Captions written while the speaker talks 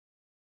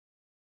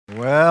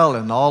Well,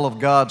 and all of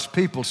God's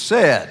people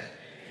said,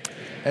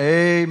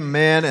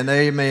 amen and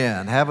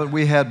amen. Haven't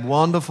we had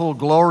wonderful,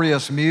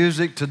 glorious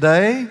music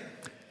today?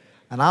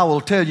 And I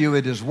will tell you,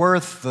 it is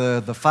worth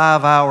the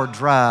 5-hour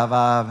drive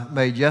I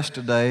made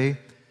yesterday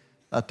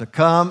to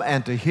come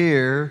and to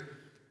hear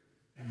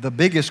the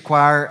biggest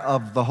choir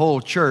of the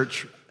whole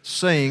church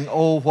sing,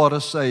 "Oh, What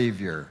a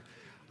Savior."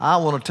 I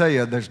want to tell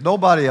you, there's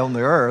nobody on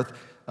the earth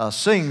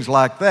sings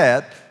like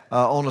that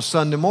on a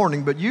Sunday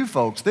morning, but you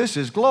folks, this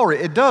is glory.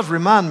 It does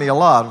remind me a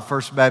lot of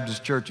First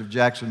Baptist Church of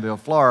Jacksonville,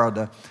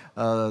 Florida,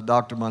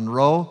 Dr.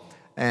 Monroe,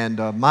 and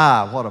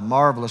what a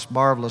marvelous,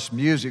 marvelous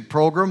music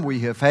program we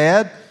have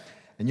had.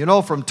 And you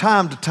know, from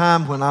time to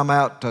time when I'm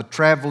out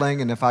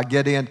traveling, and if I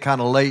get in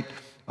kind of late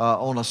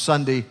on a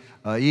Sunday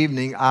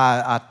evening,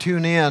 I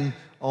tune in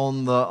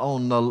on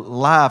the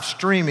live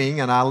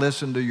streaming and I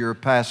listen to your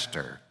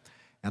pastor.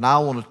 And I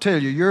want to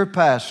tell you, your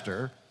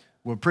pastor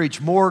will preach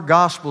more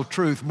gospel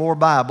truth, more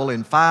Bible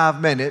in 5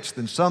 minutes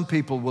than some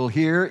people will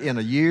hear in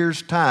a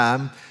year's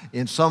time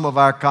in some of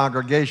our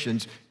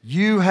congregations.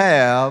 You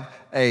have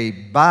a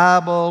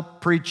Bible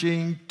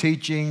preaching,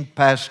 teaching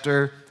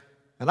pastor,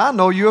 and I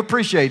know you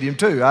appreciate him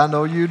too. I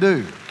know you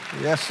do.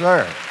 Yes,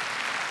 sir.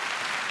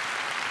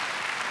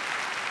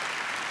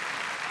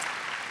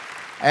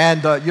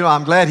 And,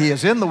 I'm glad he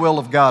is in the will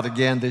of God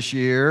again this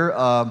year.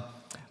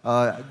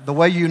 The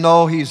way you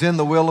know he's in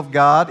the will of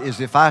God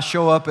is if I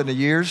show up in a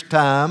year's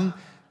time,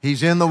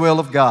 he's in the will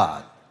of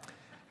God.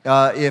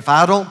 If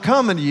I don't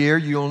come in a year,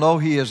 you'll know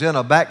he is in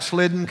a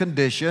backslidden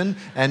condition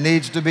and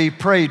needs to be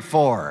prayed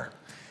for.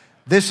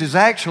 This is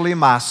actually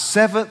my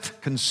 7th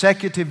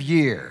consecutive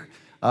year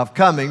of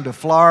coming to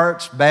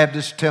Florence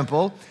Baptist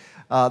Temple.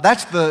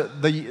 That's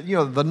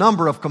the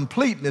number of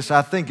completeness,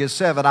 I think, is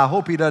 7. I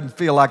hope he doesn't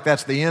feel like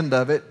that's the end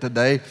of it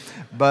today,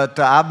 but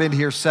I've been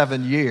here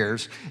 7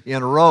 years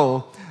in a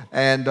row.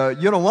 And,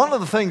 one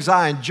of the things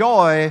I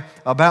enjoy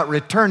about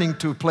returning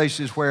to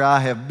places where I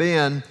have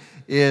been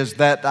is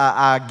that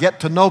I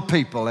get to know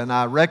people and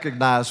I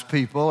recognize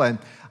people. And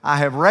I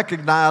have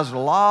recognized a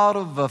lot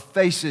of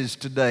faces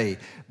today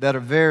that are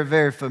very,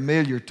 very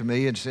familiar to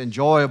me. It's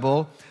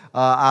enjoyable.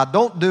 I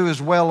don't do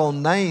as well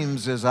on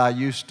names as I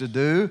used to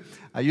do.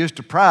 I used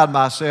to pride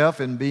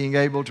myself in being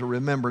able to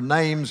remember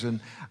names. And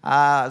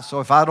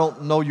so if I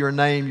don't know your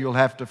name, you'll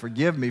have to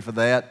forgive me for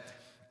that.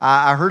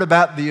 I heard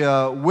about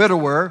the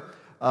widower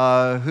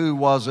who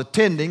was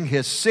attending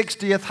his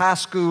 60th high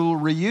school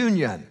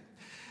reunion.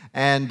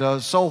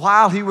 And so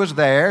while he was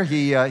there,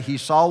 he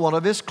saw one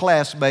of his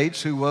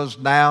classmates who was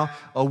now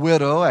a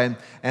widow, and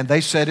they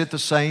sat at the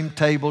same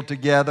table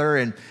together,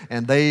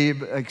 and they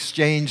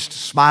exchanged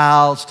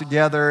smiles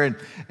together,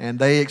 and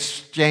they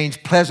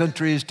exchanged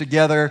pleasantries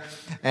together.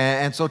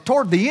 And so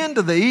toward the end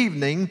of the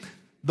evening,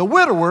 the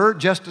widower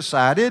just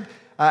decided,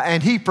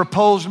 and he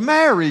proposed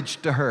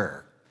marriage to her.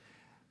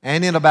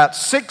 And in about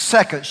 6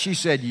 seconds, she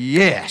said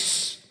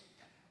yes.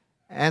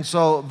 And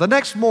so the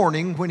next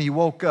morning when he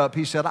woke up,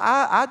 he said,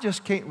 I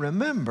just can't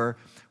remember.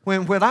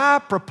 When I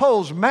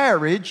proposed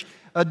marriage,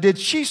 did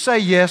she say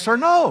yes or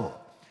no?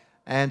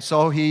 And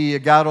so he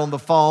got on the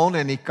phone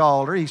and he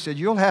called her. He said,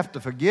 you'll have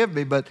to forgive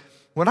me, but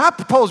when I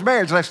proposed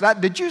marriage last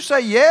night, did you say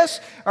yes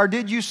or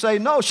did you say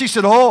no? She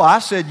said, oh, I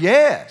said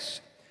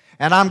yes.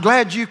 And I'm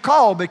glad you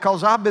called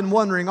because I've been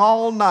wondering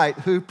all night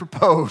who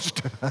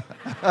proposed.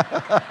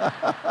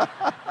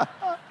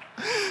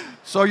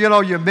 So,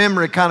 your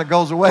memory kind of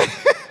goes away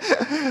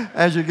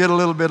as you get a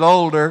little bit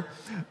older.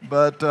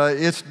 But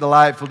it's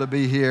delightful to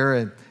be here,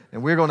 and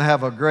we're going to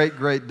have a great,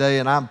 great day.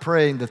 And I'm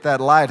praying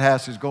that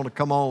lighthouse is going to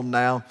come on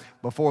now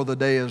before the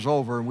day is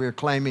over. And we're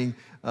claiming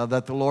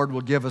that the Lord will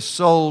give us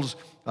souls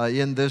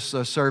in this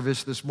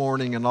service this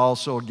morning and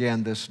also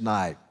again this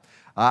night.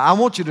 I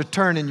want you to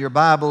turn in your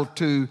Bible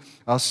to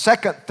 2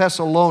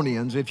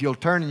 Thessalonians. If you'll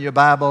turn in your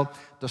Bible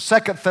to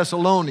 2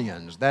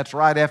 Thessalonians. That's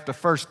right after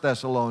 1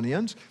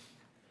 Thessalonians.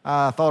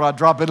 I thought I'd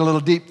drop in a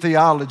little deep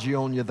theology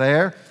on you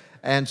there.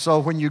 And so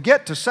when you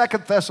get to 2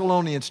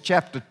 Thessalonians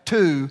chapter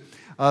 2,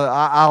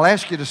 I'll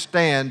ask you to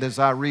stand as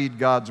I read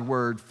God's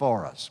word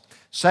for us.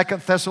 2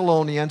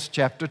 Thessalonians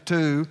chapter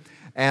 2,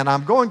 and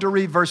I'm going to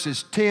read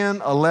verses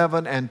 10,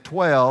 11, and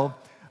 12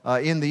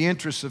 in the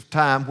interest of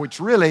time,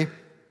 which really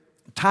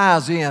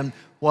ties in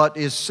what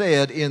is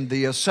said in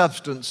the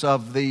substance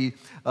of the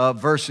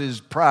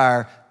verses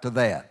prior to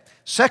that.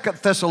 2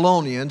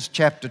 Thessalonians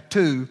chapter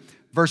 2,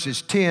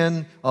 verses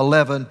 10,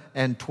 11,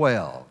 and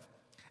 12.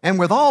 And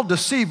with all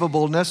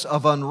deceivableness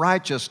of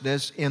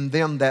unrighteousness in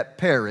them that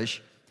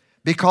perish,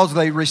 because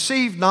they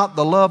receive not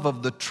the love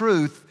of the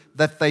truth,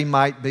 that they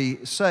might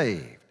be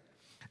saved.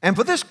 And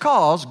for this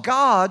cause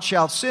God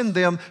shall send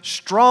them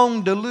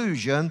strong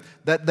delusion,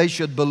 that they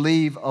should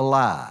believe a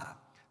lie,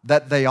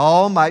 that they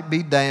all might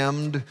be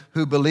damned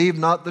who believe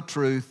not the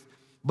truth,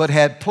 but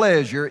had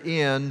pleasure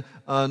in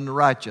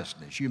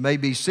unrighteousness. You may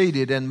be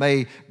seated, and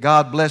may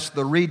God bless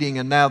the reading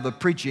and now the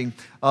preaching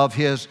of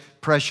His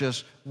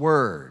precious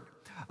Word.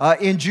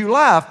 In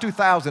July of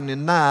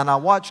 2009, I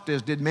watched,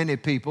 as did many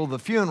people, the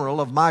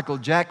funeral of Michael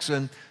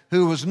Jackson,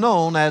 who was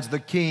known as the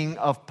King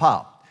of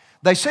Pop.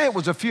 They say it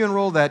was a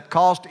funeral that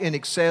cost in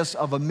excess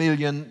of $1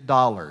 million.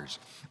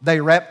 They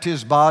wrapped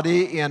his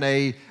body in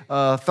a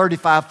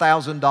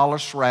 $35,000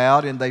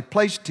 shroud, and they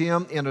placed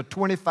him in a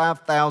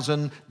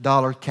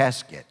 $25,000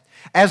 casket.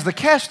 As the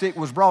casket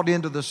was brought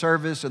into the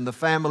service and the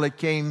family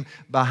came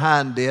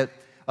behind it,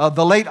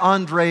 the late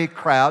Andre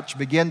Crouch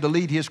began to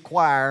lead his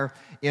choir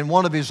in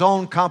one of his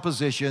own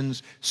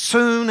compositions,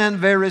 "Soon and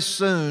Very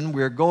Soon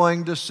We're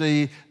Going to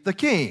See the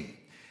King."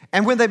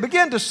 And when they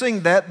began to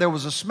sing that, there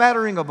was a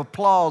smattering of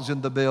applause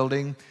in the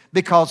building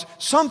because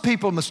some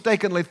people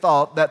mistakenly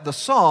thought that the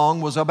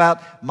song was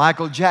about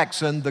Michael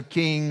Jackson, the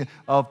king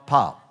of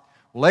pop.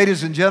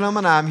 Ladies and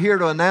gentlemen, I'm here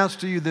to announce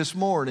to you this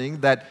morning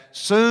that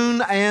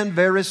soon and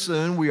very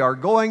soon we are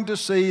going to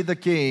see the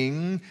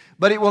King,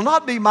 but it will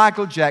not be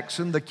Michael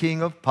Jackson, the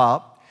king of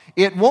pop.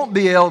 It won't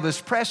be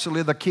Elvis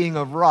Presley, the king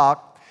of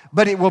rock,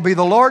 but it will be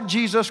the Lord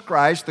Jesus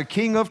Christ, the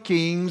King of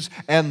kings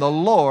and the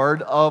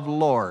Lord of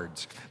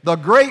lords. The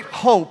great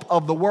hope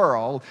of the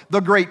world, the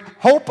great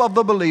hope of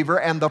the believer,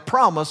 and the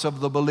promise of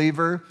the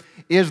believer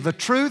is the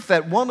truth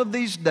that one of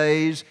these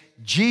days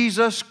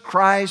Jesus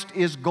Christ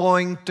is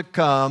going to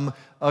come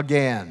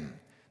again.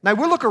 Now,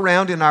 we look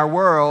around in our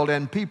world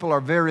and people are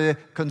very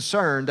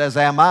concerned, as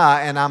am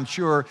I, and I'm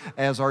sure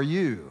as are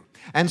you.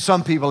 And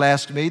some people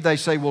ask me, they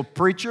say, "Well,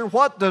 preacher,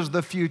 what does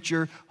the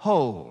future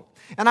hold?"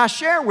 And I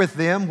share with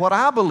them what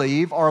I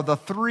believe are the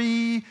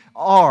 3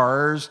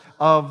 R's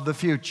of the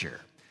future.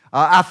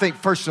 I think,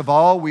 first of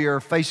all, we are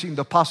facing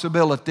the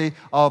possibility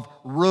of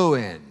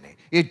ruin.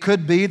 It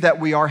could be that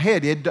we are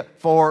headed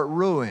for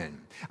ruin.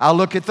 I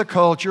look at the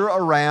culture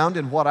around,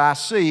 and what I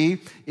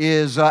see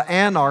is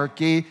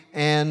anarchy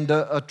and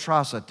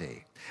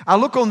atrocity. I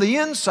look on the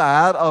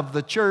inside of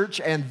the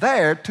church, and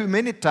there, too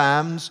many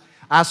times,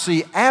 I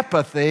see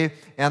apathy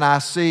and I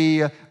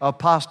see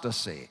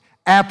apostasy.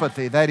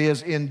 Apathy, that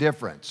is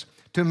indifference.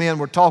 2 men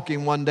were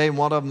talking one day, and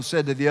one of them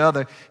said to the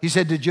other, he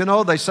said, "Did you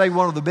know they say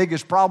one of the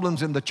biggest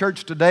problems in the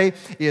church today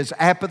is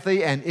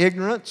apathy and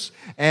ignorance,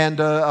 and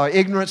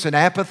ignorance and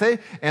apathy?"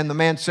 And the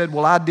man said,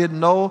 "Well, I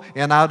didn't know,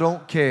 and I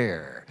don't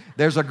care."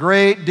 There's a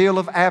great deal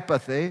of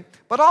apathy,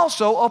 but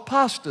also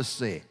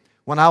apostasy.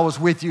 When I was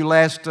with you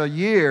last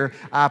year,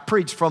 I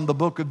preached from the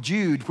book of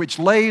Jude, which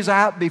lays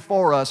out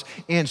before us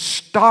in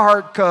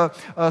stark,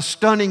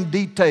 stunning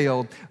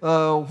detail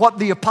what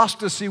the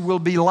apostasy will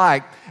be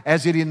like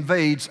as it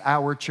invades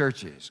our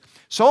churches.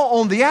 So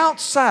on the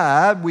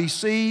outside, we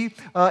see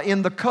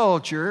in the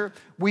culture,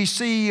 we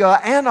see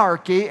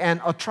anarchy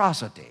and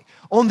atrocity.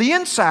 On the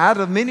inside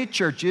of many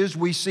churches,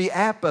 we see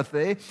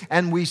apathy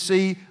and we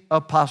see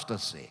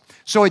apostasy.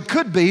 So it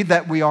could be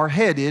that we are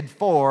headed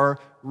for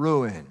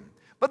ruin.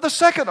 But the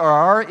second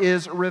R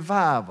is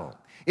revival.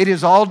 It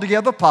is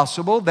altogether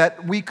possible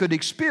that we could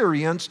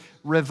experience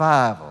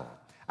revival.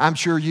 I'm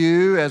sure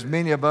you, as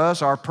many of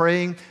us, are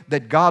praying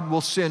that God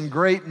will send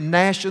great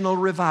national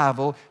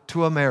revival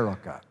to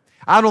America.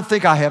 I don't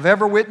think I have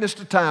ever witnessed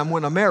a time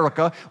when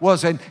America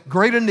was in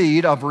greater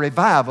need of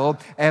revival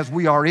as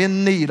we are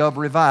in need of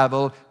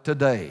revival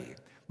today.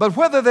 But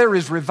whether there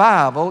is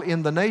revival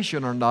in the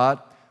nation or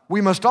not, we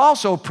must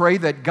also pray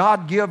that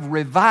God give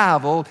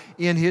revival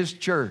in His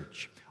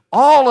church.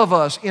 All of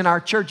us in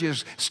our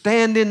churches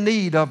stand in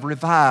need of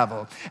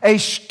revival, a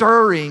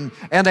stirring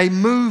and a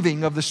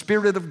moving of the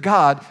Spirit of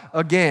God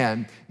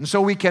again. And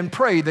so we can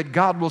pray that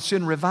God will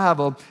send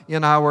revival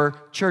in our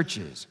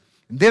churches.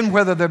 And then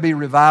whether there be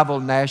revival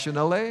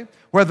nationally,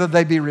 whether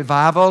there be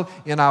revival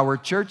in our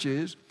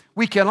churches,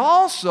 we can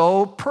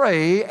also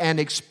pray and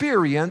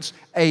experience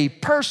a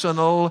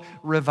personal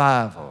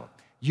revival.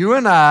 You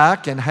and I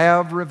can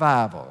have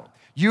revival.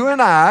 You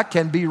and I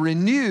can be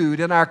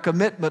renewed in our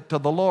commitment to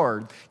the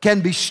Lord,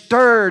 can be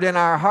stirred in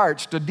our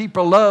hearts to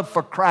deeper love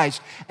for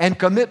Christ and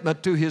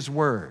commitment to His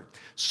Word.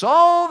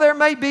 So there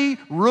may be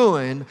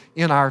ruin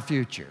in our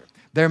future.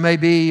 There may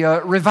be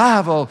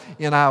revival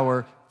in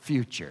our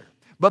future.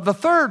 But the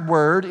third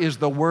word is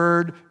the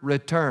word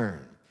return.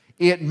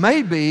 It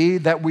may be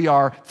that we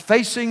are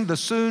facing the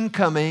soon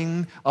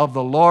coming of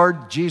the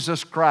Lord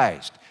Jesus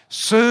Christ,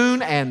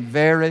 soon and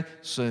very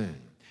soon.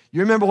 You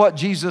remember what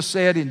Jesus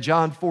said in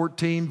John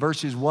 14,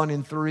 verses 1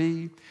 and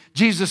 3?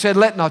 Jesus said,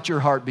 "Let not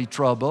your heart be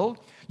troubled.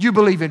 You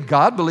believe in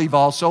God, believe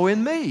also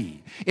in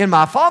me. In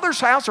my Father's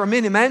house are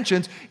many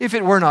mansions. If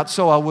it were not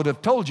so, I would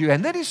have told you."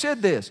 And then He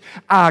said this,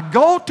 "I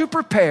go to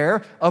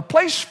prepare a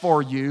place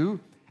for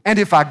you, and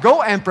if I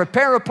go and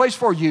prepare a place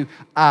for you,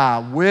 I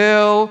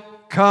will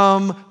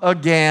come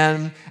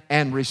again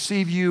and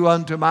receive you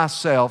unto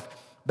myself,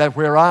 that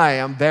where I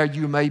am, there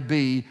you may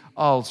be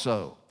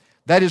also."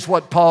 That is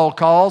what Paul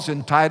calls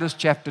in Titus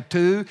chapter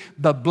 2,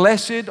 the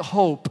blessed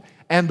hope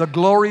and the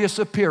glorious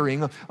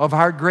appearing of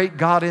our great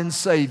God and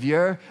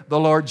Savior, the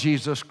Lord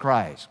Jesus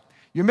Christ.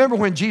 You remember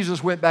when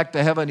Jesus went back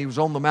to heaven, He was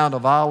on the Mount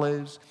of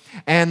Olives,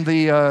 and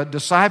the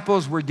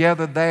disciples were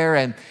gathered there,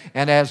 and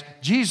as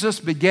Jesus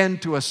began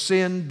to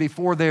ascend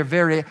before their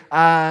very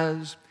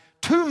eyes,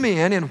 2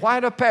 men in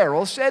white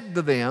apparel said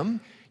to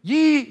them,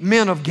 "Ye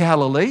men of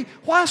Galilee,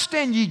 why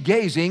stand ye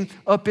gazing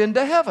up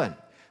into heaven?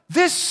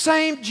 This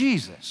same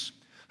Jesus,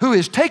 who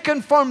is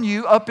taken from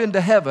you up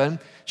into heaven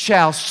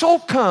shall so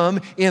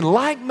come in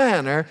like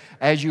manner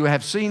as you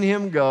have seen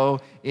him go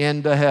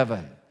into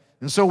heaven.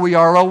 And so we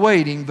are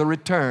awaiting the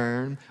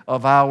return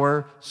of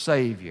our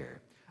Savior.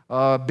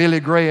 Billy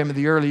Graham, in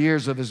the early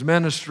years of his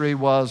ministry,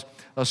 was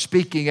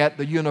speaking at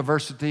the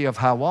University of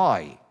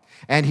Hawaii,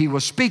 and he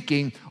was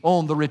speaking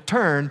on the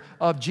return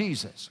of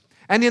Jesus.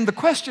 And in the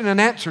question and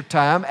answer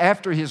time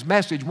after his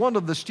message, one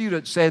of the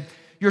students said,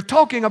 "You're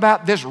talking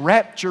about this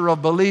rapture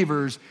of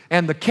believers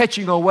and the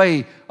catching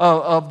away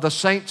of the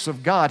saints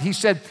of God." He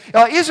said,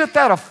 "Isn't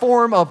that a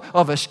form of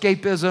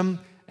escapism?"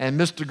 And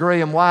Mr.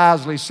 Graham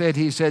wisely said,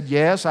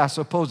 "Yes, I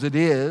suppose it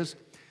is."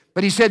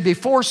 But he said,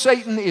 "Before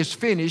Satan is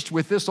finished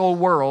with this old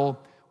world,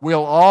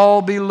 we'll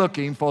all be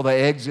looking for the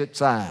exit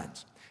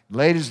signs."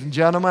 Ladies and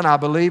gentlemen, I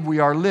believe we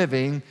are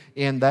living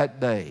in that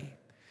day.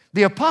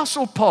 The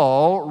Apostle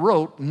Paul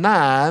wrote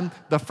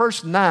the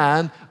first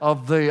 9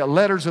 of the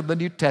letters of the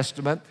New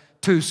Testament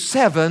to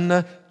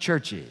 7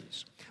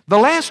 churches. The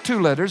last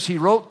 2 letters he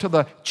wrote to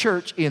the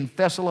church in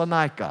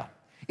Thessalonica.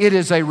 It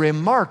is a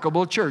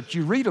remarkable church.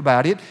 You read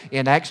about it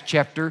in Acts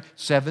chapter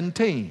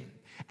 17.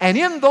 And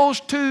in those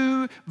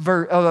 2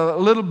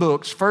 little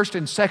books, 1st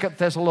and 2nd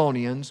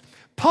Thessalonians,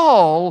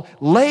 Paul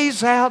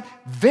lays out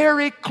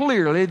very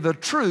clearly the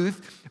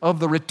truth of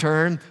the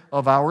return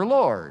of our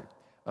Lord.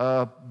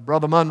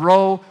 Brother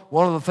Monroe,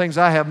 one of the things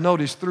I have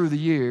noticed through the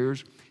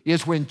years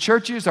is when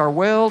churches are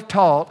well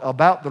taught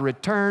about the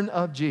return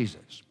of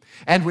Jesus,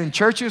 and when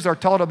churches are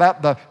taught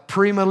about the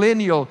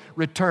premillennial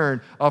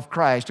return of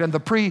Christ and the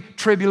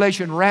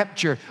pre-tribulation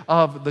rapture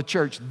of the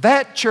church,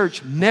 that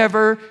church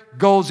never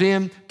goes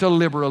into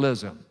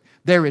liberalism.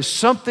 There is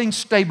something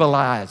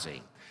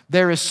stabilizing.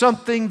 There is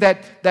something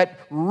that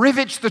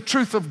rivets the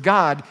truth of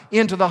God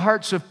into the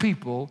hearts of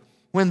people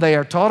when they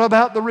are taught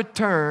about the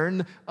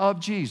return of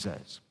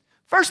Jesus.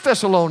 1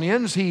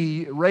 Thessalonians,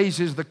 he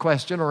raises the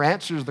question or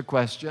answers the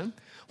question,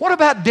 what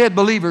about dead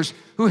believers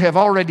who have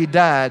already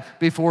died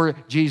before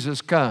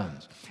Jesus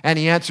comes? And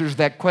he answers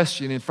that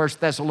question in 1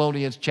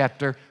 Thessalonians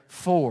chapter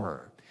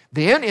 4.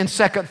 Then in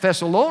 2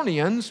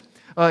 Thessalonians,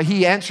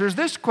 he answers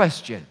this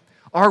question,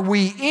 are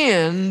we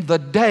in the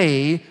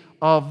day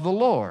of the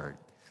Lord?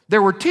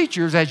 There were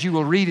teachers, as you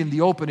will read in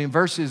the opening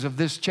verses of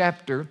this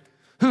chapter,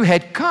 who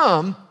had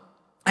come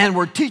and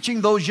were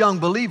teaching those young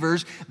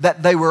believers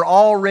that they were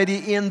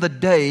already in the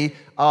day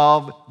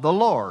of the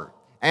Lord.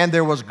 And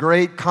there was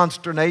great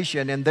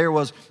consternation and there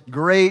was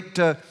great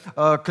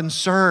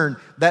concern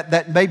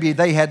that maybe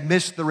they had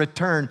missed the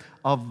return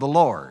of the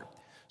Lord.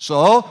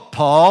 So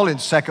Paul in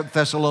 2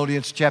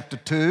 Thessalonians chapter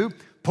 2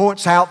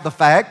 points out the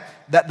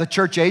fact that the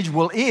church age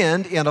will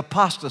end in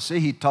apostasy.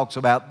 He talks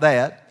about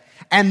that.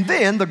 And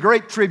then the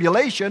great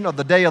tribulation of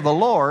the day of the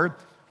Lord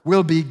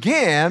will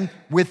begin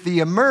with the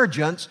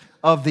emergence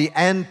of the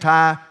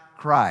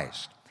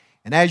Antichrist.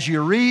 And as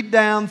you read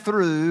down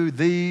through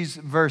these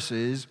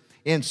verses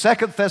in 2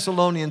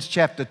 Thessalonians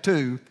chapter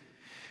 2,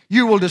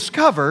 you will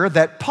discover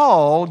that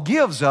Paul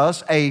gives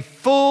us a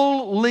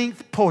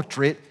full-length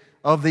portrait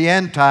of the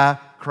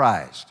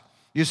Antichrist.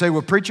 You say,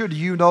 well, preacher, do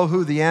you know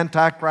who the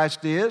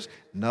Antichrist is?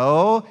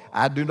 No,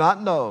 I do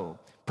not know.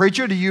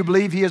 Preacher, do you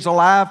believe he is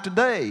alive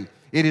today?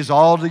 It is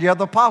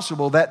altogether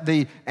possible that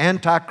the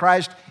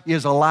Antichrist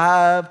is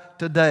alive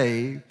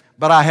today.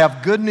 But I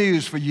have good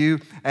news for you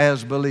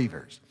as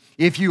believers.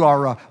 If you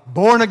are a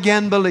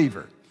born-again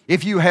believer,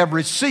 if you have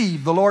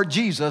received the Lord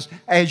Jesus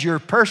as your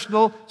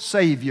personal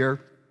Savior,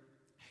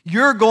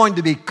 you're going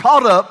to be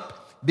caught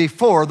up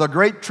before the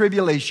great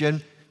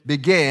tribulation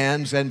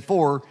begins and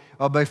before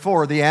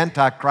the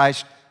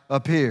Antichrist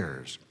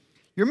appears.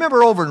 You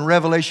remember over in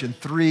Revelation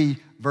 3,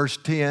 verse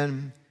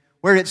 10,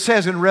 where it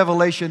says in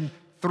Revelation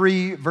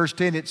 3, verse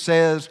 10, it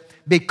says,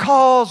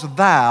 because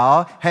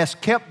thou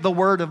hast kept the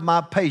word of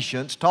my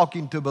patience,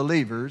 talking to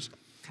believers,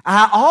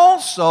 I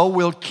also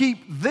will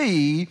keep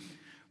thee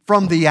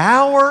from the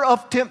hour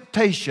of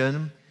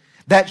temptation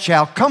that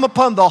shall come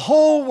upon the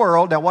whole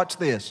world. Now watch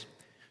this.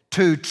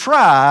 To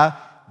try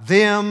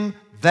them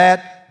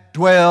that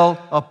dwell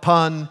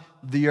upon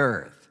the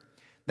earth.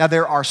 Now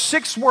there are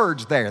 6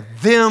 words there.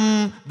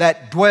 Them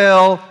that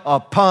dwell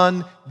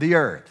upon the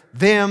earth.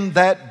 Them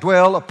that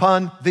dwell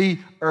upon the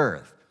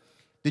earth.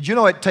 Did you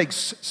know it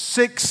takes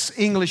 6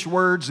 English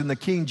words in the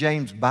King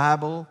James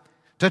Bible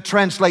to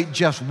translate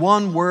just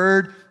one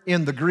word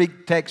in the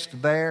Greek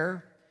text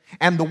there?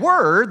 And the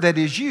word that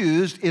is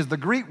used is the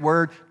Greek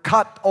word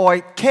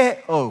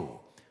katoikeo,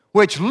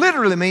 which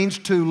literally means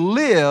to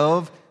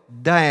live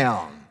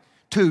down,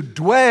 to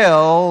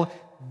dwell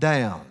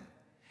down.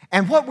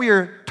 And what we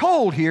are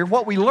told here,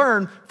 what we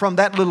learn from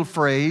that little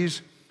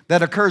phrase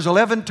that occurs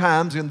 11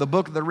 times in the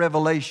book of the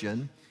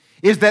Revelation,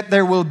 is that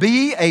there will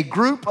be a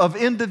group of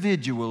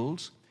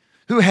individuals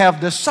who have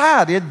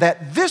decided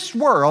that this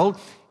world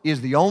is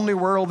the only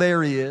world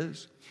there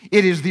is.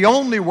 It is the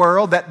only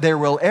world that there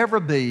will ever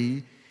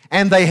be.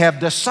 And they have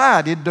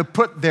decided to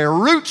put their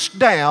roots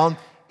down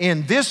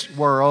in this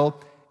world,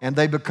 and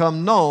they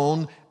become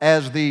known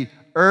as the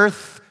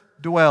earth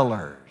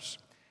dwellers.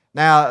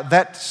 Now,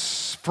 that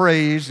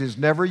phrase is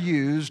never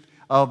used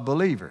of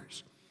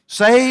believers.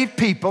 Saved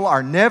people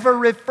are never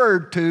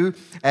referred to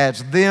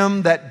as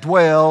them that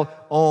dwell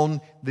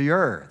on the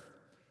earth.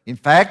 In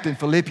fact, in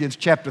Philippians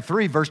chapter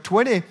 3, verse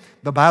 20,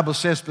 the Bible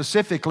says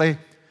specifically,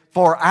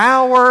 for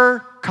our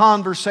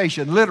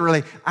conversation,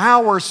 literally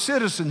our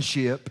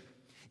citizenship,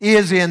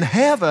 is in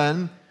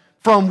heaven,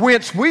 from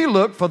whence we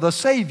look for the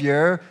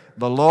Savior,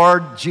 the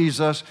Lord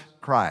Jesus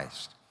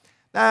Christ.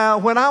 Now,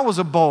 when I was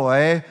a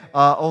boy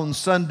on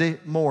Sunday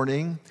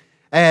morning,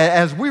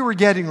 as we were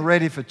getting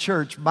ready for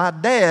church, my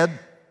dad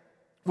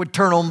would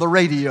turn on the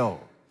radio.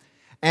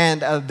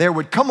 And there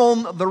would come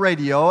on the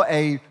radio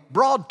a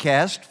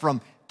broadcast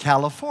from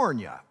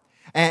California.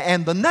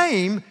 And the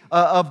name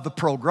of the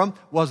program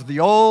was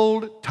the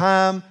Old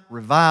Time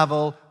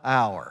Revival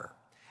Hour.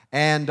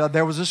 And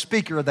there was a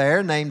speaker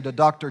there named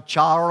Dr.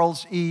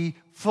 Charles E.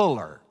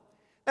 Fuller.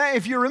 Now,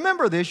 if you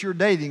remember this, you're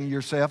dating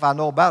yourself. I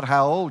know about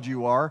how old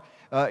you are,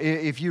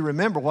 if you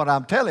remember what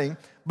I'm telling.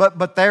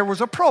 But there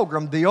was a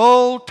program, the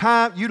Old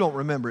Time. You don't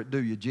remember it,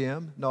 do you,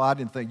 Jim? No, I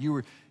didn't think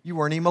you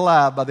weren't even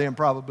alive by then,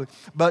 probably.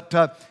 But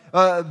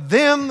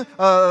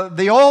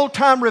the Old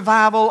Time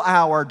Revival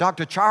Hour,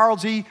 Dr.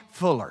 Charles E.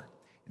 Fuller.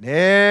 And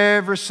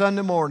every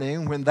Sunday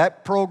morning when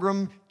that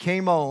program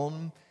came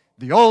on,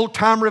 the Old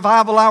Time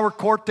Revival Hour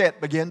quartet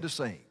began to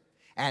sing.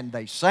 And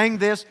they sang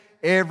this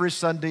every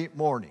Sunday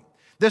morning.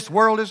 This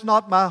world is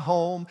not my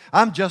home,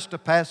 I'm just a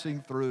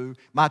passing through.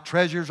 My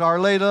treasures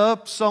are laid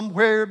up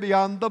somewhere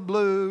beyond the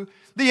blue.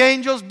 The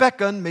angels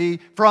beckon me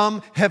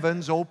from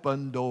heaven's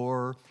open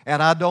door,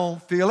 and I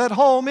don't feel at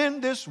home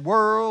in this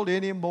world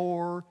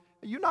anymore.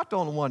 You're not the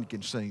only one who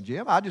can sing,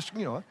 Jim. I just,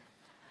 Now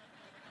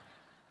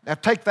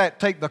take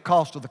the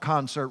cost of the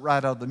concert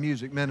right out of the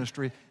music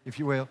ministry, if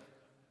you will.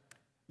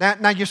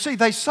 Now you see,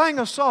 they sang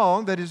a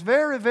song that is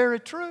very, very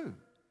true.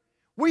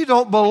 We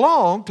don't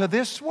belong to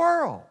this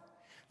world.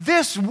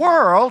 This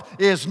world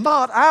is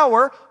not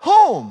our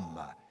home.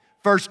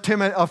 1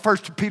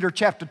 Peter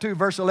chapter 2,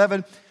 verse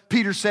 11,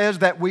 Peter says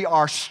that we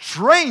are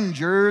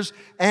strangers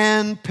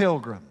and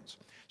pilgrims.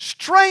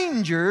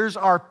 Strangers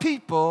are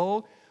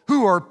people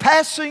who are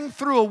passing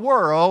through a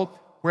world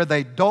where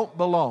they don't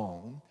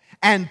belong.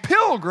 And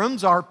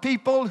pilgrims are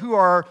people who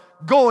are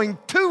going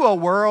to a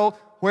world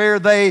where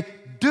they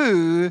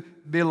do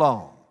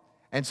belong.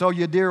 And so,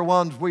 you dear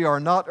ones, we are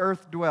not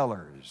earth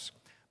dwellers.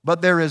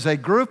 But there is a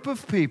group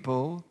of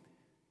people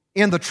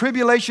in the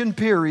tribulation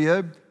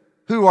period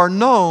who are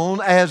known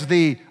as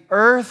the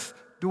earth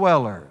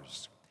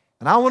dwellers.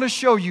 And I want to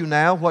show you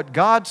now what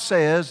God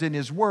says in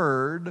His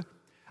Word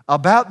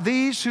about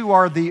these who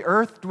are the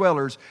earth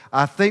dwellers.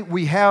 I think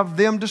we have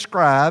them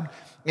described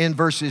in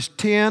verses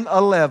 10,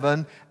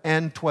 11,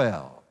 and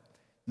 12.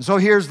 And so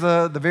here's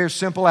the very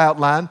simple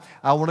outline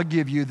I want to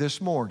give you this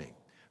morning.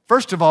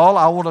 First of all,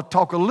 I want to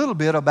talk a little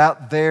bit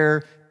about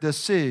their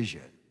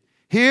decision.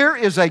 Here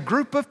is a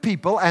group of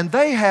people, and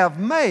they have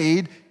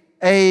made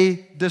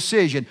a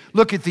decision.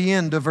 Look at the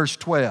end of verse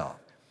 12.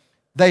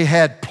 They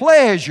had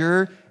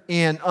pleasure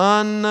in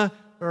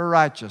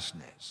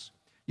unrighteousness.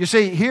 You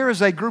see, here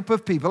is a group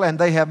of people, and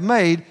they have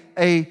made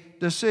a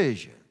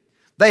decision.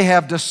 They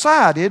have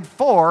decided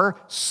for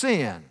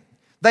sin.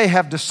 They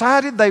have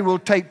decided they will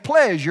take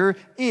pleasure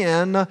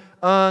in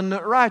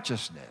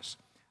unrighteousness.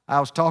 I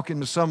was talking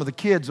to some of the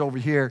kids over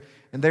here,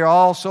 and they're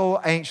all so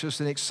anxious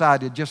and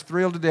excited, just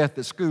thrilled to death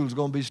that school's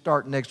going to be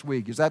starting next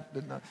week.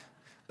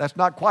 That's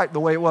not quite the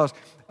way it was.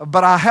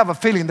 But I have a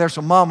feeling there's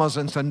some mamas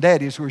and some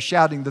daddies who are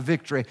shouting the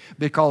victory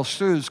because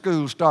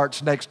school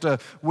starts next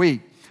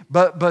week.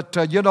 But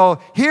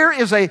here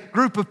is a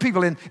group of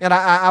people, and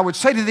I would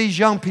say to these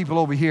young people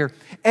over here,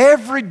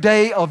 every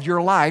day of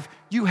your life,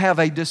 you have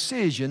a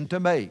decision to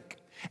make.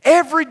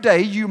 Every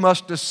day you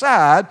must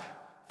decide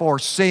for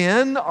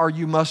sin or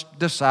you must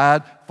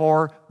decide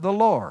for the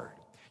Lord.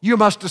 You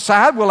must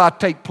decide, will I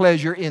take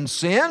pleasure in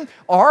sin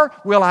or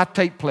will I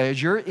take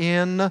pleasure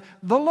in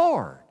the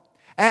Lord?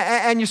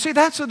 And you see,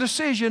 that's a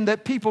decision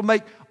that people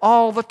make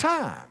all the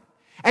time.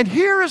 And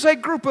here is a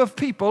group of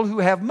people who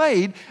have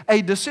made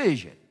a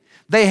decision.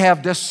 They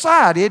have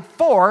decided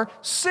for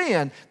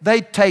sin.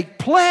 They take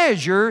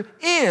pleasure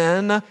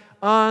in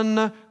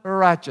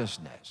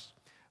unrighteousness.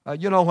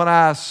 When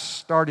I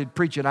started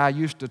preaching, I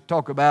used to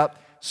talk about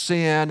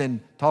sin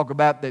and talk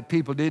about that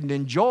people didn't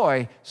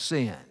enjoy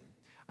sin.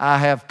 I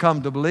have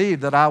come to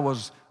believe that I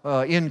was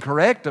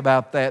incorrect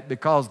about that,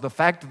 because the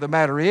fact of the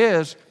matter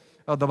is,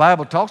 the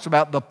Bible talks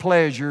about the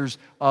pleasures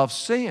of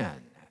sin.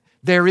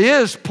 There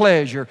is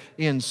pleasure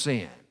in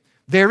sin.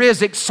 There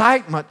is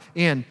excitement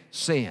in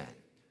sin.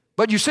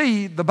 But you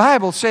see, the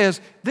Bible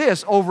says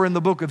this over in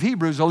the book of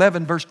Hebrews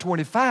 11, verse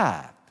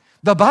 25.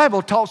 The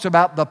Bible talks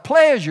about the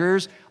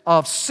pleasures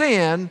of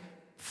sin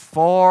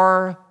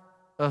for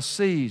a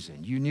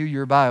season. You knew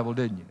your Bible,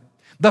 didn't you?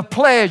 The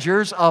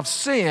pleasures of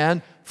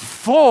sin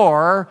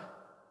for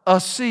a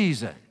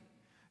season.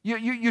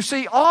 You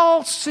see,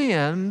 all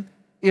sin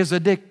is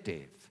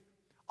addictive.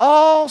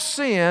 All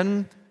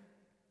sin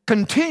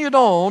continued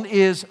on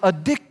is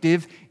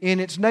addictive in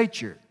its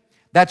nature.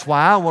 That's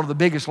why one of the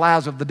biggest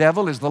lies of the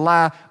devil is the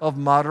lie of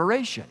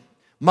moderation.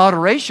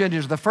 Moderation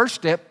is the first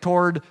step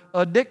toward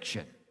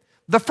addiction.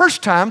 The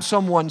first time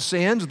someone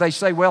sins, they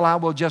say, well, I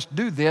will just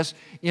do this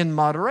in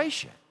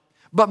moderation.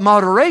 But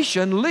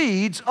moderation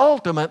leads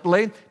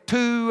ultimately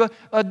to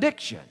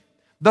addiction.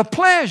 The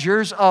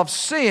pleasures of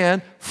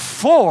sin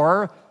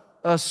for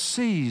a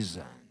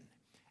season.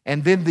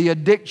 And then the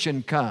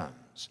addiction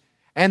comes.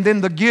 And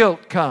then the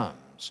guilt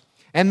comes.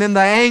 And then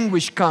the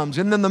anguish comes.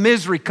 And then the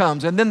misery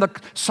comes. And then the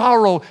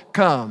sorrow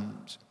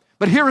comes.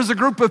 But here is a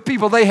group of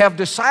people, they have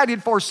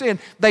decided for sin.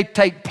 They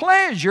take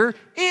pleasure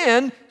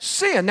in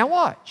sin. Now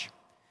watch.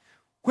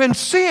 When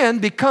sin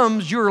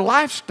becomes your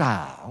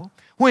lifestyle,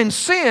 when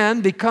sin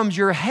becomes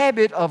your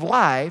habit of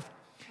life,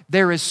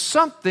 there is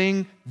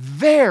something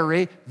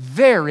very,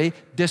 very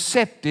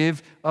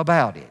deceptive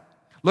about it.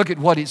 Look at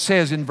what it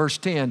says in verse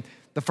 10,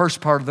 the first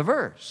part of the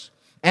verse.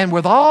 And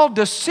with all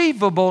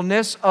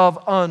deceivableness of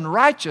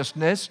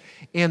unrighteousness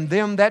in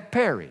them that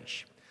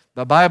perish.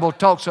 The Bible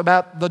talks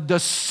about the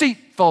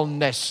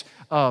deceitfulness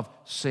of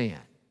sin.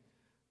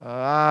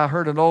 I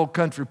heard an old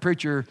country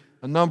preacher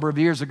a number of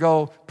years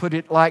ago put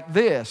it like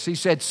this. He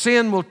said,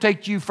 sin will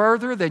take you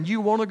further than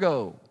you want to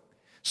go.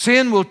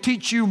 Sin will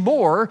teach you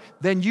more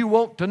than you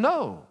want to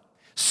know.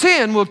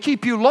 Sin will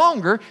keep you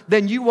longer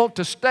than you want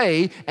to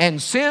stay,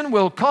 and sin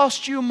will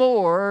cost you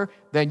more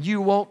than you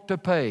want to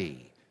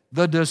pay.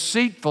 The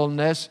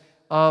deceitfulness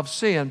of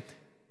sin.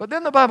 But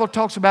then the Bible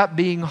talks about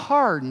being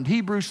hardened.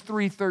 Hebrews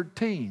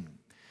 3:13.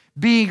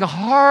 Being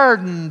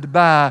hardened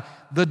by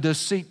the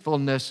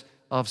deceitfulness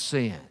of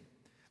sin.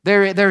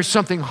 There's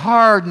something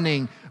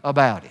hardening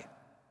about it.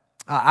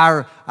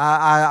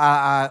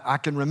 I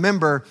can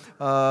remember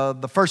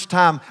the first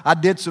time I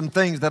did some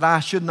things that I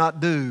should not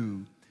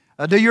do.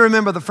 Do you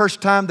remember the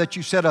first time that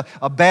you said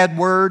a bad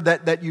word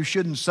that you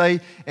shouldn't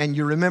say, and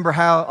you remember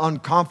how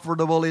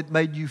uncomfortable it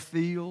made you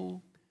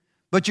feel?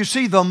 But you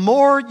see, the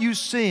more you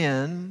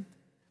sin,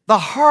 the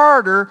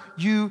harder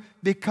you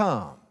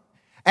become.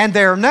 And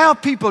there are now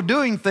people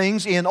doing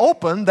things in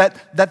open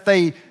that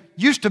they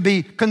used to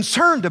be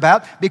concerned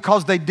about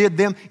because they did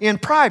them in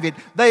private.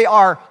 They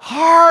are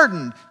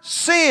hardened.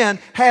 Sin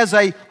has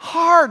a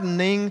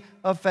hardening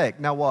effect.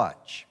 Now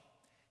watch.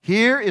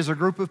 Here is a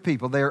group of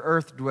people. They are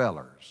earth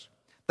dwellers.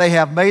 They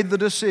have made the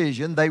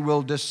decision they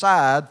will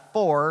decide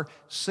for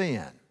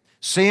sin.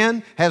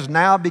 Sin has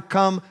now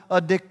become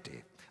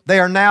addictive. They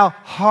are now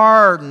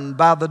hardened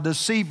by the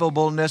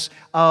deceivableness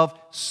of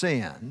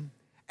sin.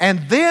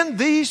 And then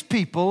these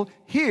people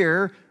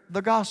hear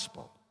the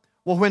gospel.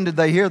 Well, when did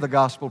they hear the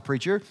gospel,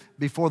 preacher?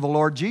 Before the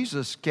Lord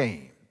Jesus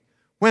came.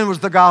 When was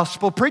the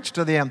gospel preached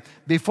to them?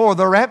 Before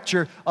the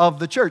rapture of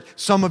the church.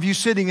 Some of you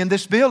sitting in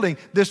this building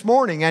this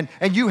morning, and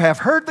you have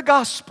heard the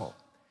gospel.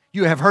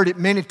 You have heard it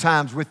many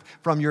times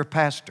from your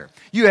pastor.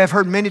 You have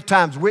heard many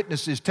times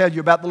witnesses tell you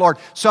about the Lord.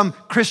 Some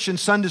Christian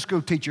Sunday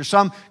school teacher,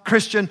 some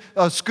Christian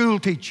school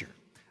teacher.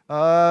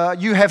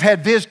 You have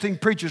had visiting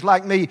preachers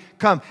like me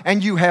come,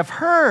 and you have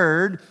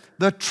heard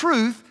the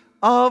truth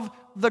of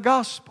the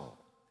gospel.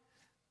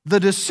 The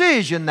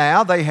decision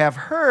now, they have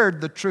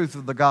heard the truth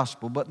of the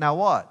gospel, but now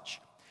watch.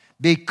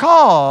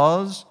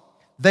 Because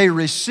they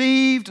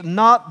received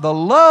not the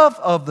love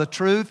of the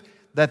truth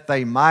that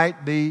they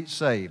might be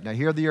saved. Now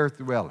hear the earth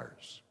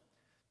dwellers.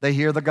 They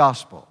hear the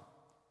gospel.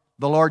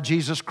 The Lord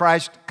Jesus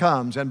Christ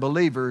comes and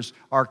believers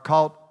are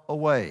caught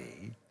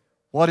away.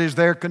 What is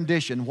their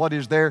condition? What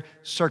is their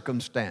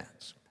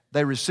circumstance?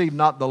 They receive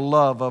not the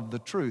love of the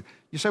truth.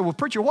 You say, well,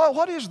 preacher,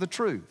 what is the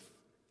truth?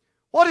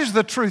 What is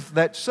the truth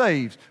that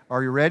saves?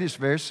 Are you ready? It's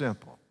very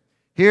simple.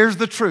 Here's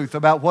the truth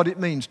about what it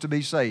means to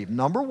be saved.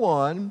 Number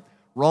one,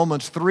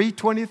 Romans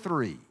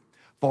 3:23.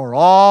 For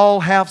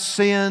all have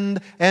sinned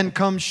and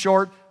come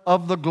short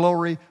of the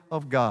glory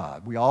of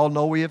God. We all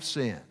know we have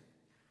sinned.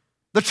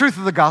 The truth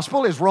of the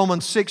gospel is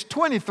Romans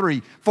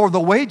 6:23. For the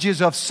wages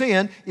of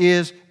sin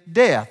is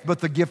death,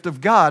 but the gift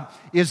of God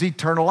is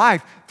eternal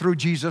life through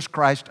Jesus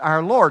Christ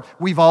our Lord.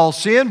 We've all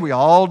sinned. We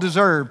all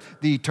deserve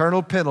the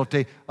eternal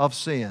penalty of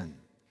sin.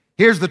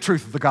 Here's the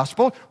truth of the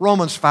gospel,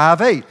 Romans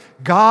 5:8.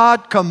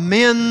 God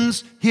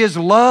commends His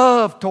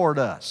love toward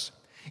us,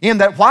 in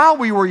that while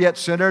we were yet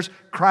sinners,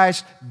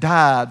 Christ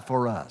died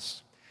for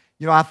us.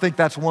 You know, I think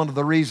that's one of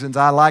the reasons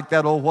I like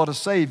that "Oh, what a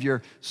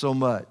Savior" so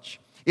much.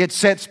 It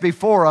sets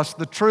before us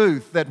the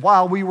truth that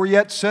while we were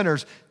yet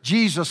sinners,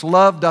 Jesus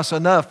loved us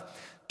enough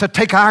to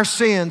take our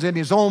sins in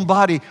His own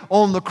body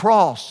on the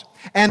cross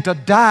and to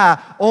die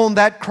on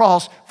that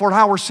cross for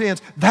our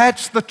sins.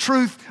 That's the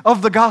truth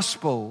of the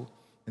gospel.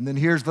 And then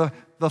here's the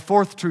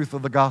fourth truth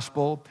of the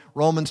gospel,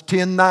 Romans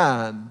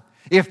 10:9.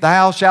 If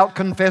thou shalt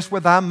confess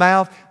with thy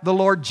mouth the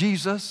Lord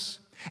Jesus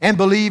and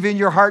believe in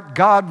your heart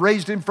God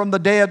raised Him from the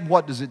dead,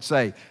 what does it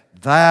say?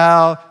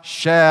 Thou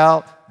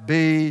shalt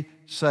be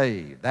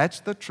saved. That's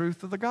the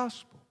truth of the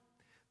gospel.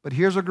 But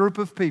here's a group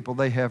of people,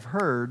 they have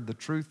heard the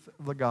truth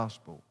of the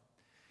gospel.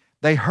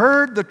 They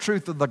heard the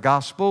truth of the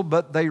gospel,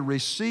 but they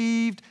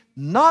received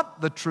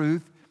not the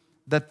truth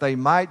that they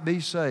might be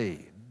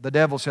saved. The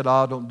devil said,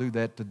 oh, don't do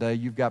that today.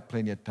 You've got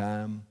plenty of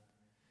time.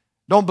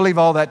 Don't believe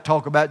all that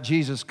talk about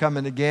Jesus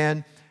coming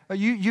again.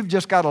 You've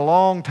just got a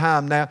long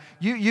time now.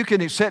 You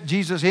can accept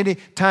Jesus any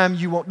time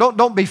you want.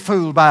 Don't be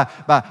fooled by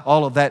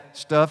all of that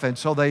stuff. And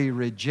so they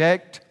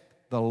reject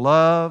the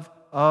love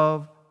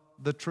of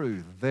the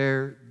truth,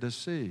 their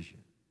decision.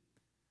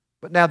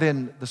 But now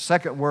then, the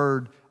second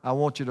word I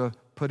want you to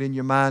put in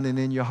your mind and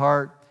in your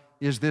heart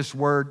is this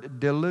word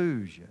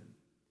delusion.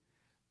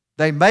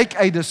 They make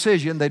a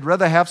decision. They'd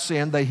rather have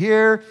sin. They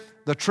hear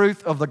the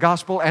truth of the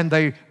gospel and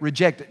they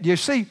reject it. You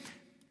see,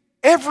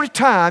 every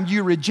time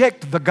you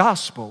reject the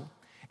gospel,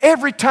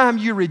 every time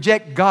you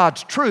reject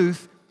God's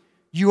truth,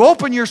 you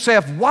open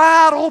yourself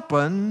wide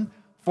open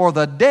for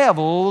the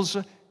devil's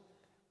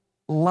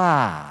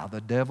lie,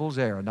 the devil's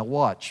error. Now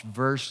watch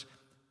verse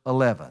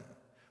 11.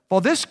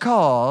 For this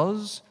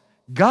cause,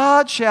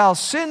 God shall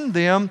send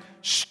them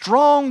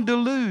strong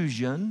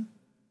delusion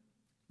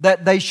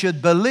that they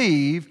should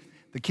believe.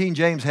 The King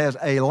James has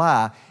a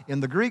lie. In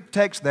the Greek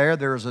text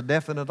there is a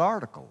definite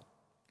article.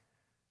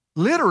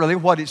 Literally,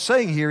 what it's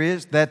saying here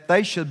is that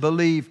they should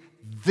believe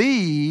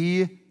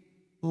the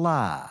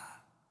lie.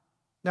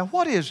 Now,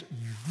 what is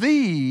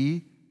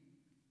the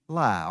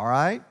lie, all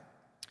right?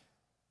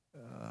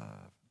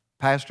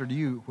 Pastor,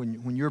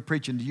 when you're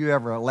preaching, do you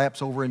ever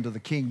lapse over into the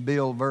King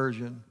Bill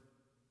version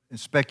and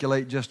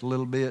speculate just a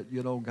little bit,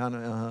 kind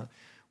of,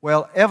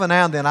 Well, every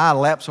now and then I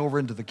lapse over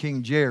into the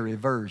King Jerry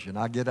version.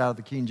 I get out of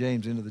the King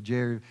James into the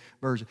Jerry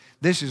version.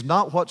 This is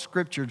not what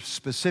Scripture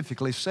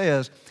specifically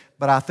says,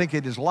 but I think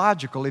it is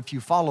logical if you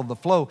follow the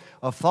flow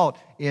of thought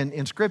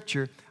in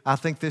Scripture. I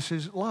think this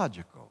is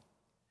logical.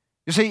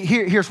 You see,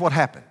 here's what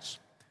happens.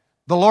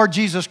 The Lord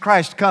Jesus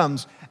Christ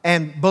comes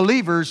and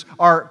believers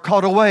are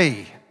caught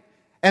away.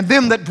 And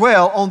them that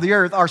dwell on the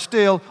earth are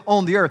still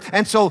on the earth.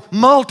 And so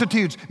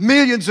multitudes,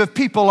 millions of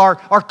people are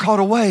caught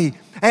away.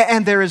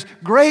 And there is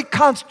great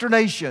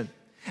consternation.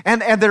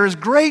 And there is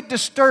great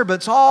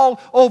disturbance all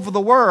over the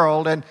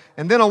world. And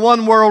then a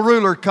one world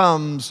ruler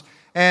comes.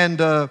 And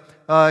the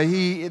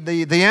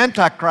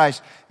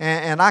Antichrist.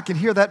 And I can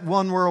hear that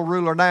one world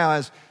ruler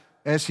now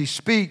as he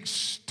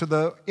speaks to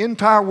the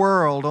entire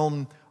world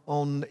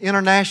on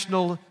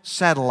international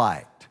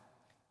satellite.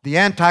 The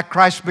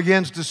Antichrist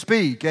begins to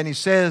speak, and he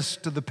says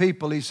to the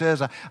people, he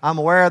says, I'm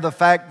aware of the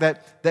fact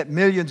that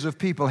millions of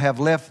people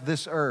have left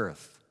this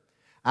earth.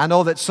 I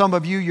know that some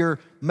of you, your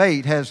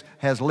mate has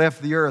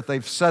left the earth.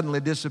 They've suddenly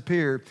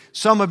disappeared.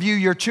 Some of you,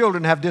 your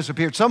children have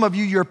disappeared. Some of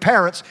you, your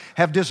parents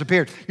have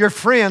disappeared. Your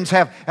friends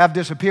have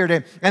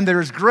disappeared. And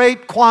there is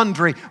great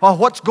quandary on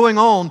what's going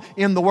on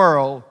in the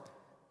world.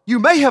 You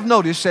may have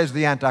noticed, says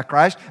the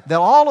Antichrist, that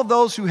all of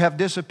those who have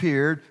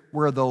disappeared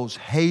were those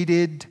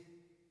hated,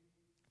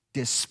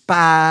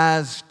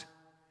 despised,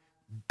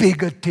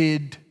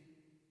 bigoted,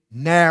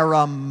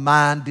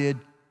 narrow-minded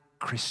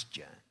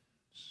Christians.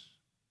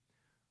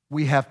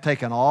 We have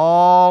taken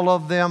all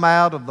of them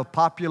out of the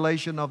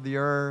population of the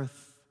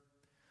earth.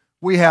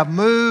 We have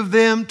moved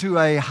them to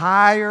a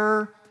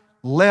higher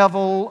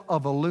level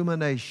of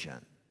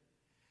illumination.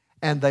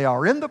 And they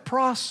are in the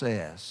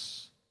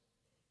process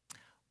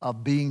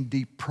of being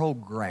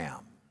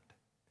deprogrammed.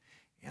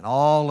 And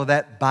all of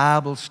that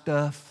Bible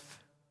stuff,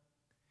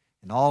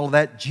 and all of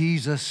that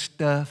Jesus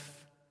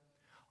stuff,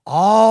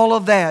 all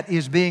of that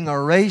is being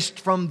erased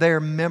from their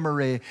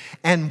memory.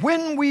 And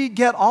when we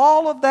get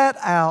all of that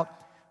out,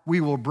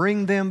 we will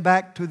bring them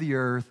back to the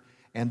earth,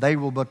 and they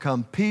will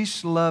become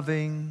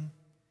peace-loving,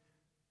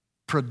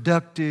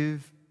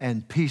 productive,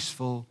 and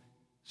peaceful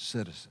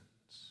citizens.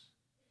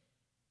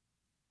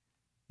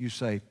 You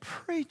say,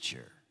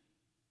 preacher,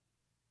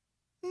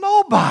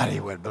 nobody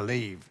would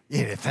believe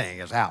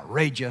anything as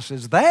outrageous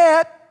as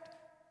that.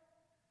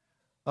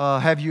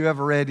 Have you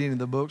ever read any of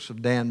the books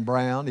of Dan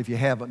Brown? If you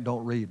haven't,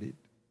 don't read it.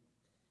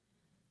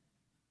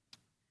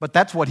 But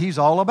that's what he's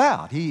all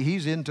about.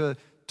 He's into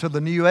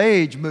the New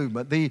Age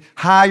movement, the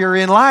higher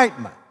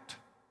enlightenment.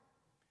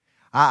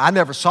 I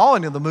never saw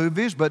any of the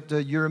movies, but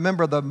you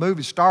remember the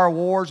movie Star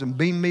Wars and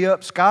Beam Me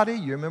Up, Scotty?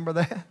 You remember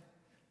that?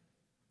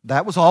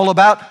 That was all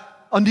about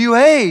a new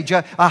age,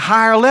 a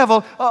higher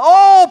level.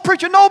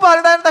 Preacher,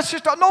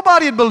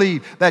 nobody would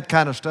believe that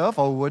kind of stuff.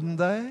 Oh, wouldn't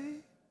they?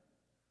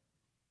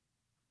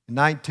 In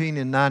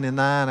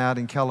 1999, out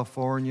in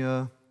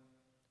California,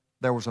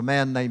 there was a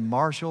man named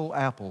Marshall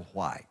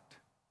Applewhite.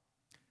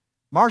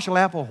 Marshall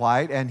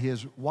Applewhite and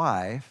his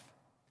wife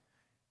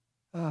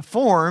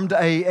formed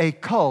a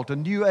cult, a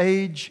New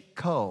Age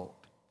cult.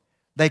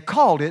 They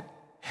called it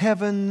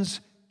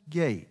Heaven's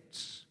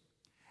Gates.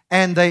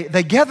 And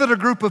they gathered a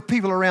group of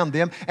people around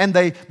them, and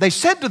they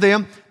said to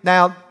them,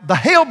 now, the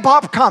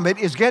Hale-Bopp comet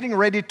is getting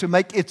ready to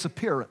make its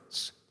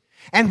appearance.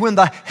 And when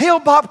the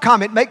Hale-Bopp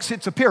comet makes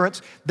its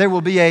appearance, there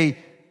will be a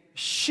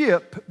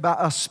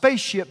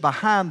spaceship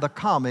behind the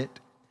comet,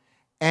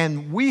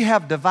 and we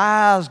have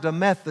devised a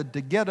method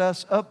to get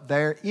us up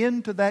there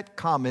into that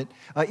comet,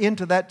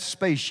 into that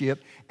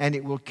spaceship, and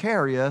it will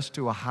carry us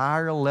to a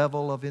higher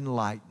level of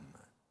enlightenment.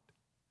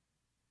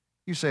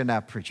 You say,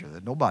 now, preacher,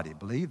 that nobody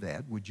believed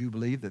that. Would you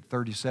believe that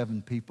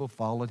 37 people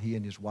followed he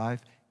and his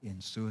wife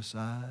in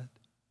suicide?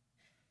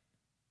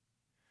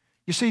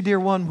 You see, dear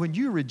one, when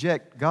you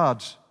reject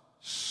God's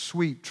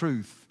sweet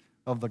truth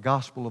of the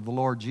gospel of the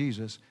Lord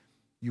Jesus,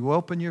 you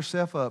open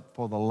yourself up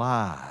for the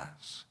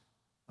lies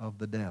of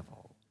the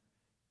devil.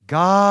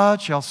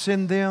 God shall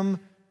send them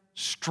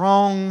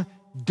strong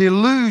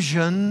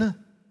delusion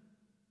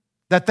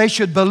that they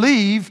should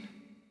believe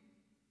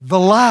the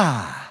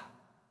lie.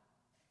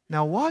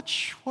 Now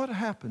watch what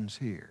happens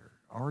here.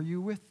 Are you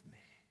with me?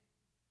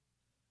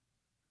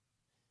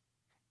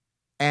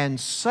 And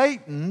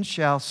Satan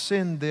shall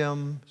send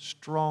them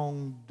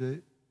strong.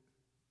 Did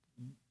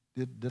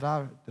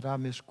I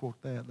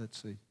misquote that?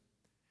 Let's see.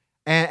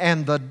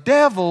 And the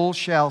devil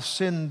shall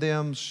send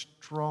them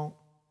strong.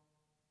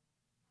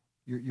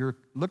 You're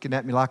looking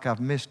at me like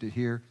I've missed it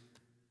here.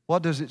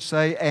 What does it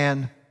say?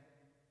 And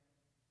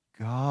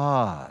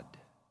God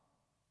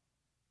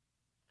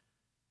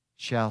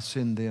shall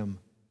send them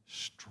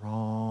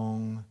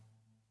strong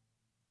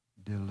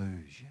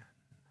delusion.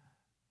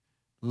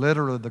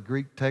 Literally, the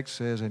Greek text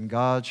says, and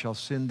God shall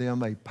send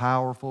them a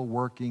powerful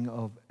working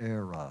of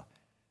error,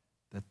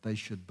 that they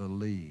should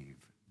believe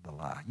the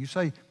lie. You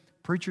say,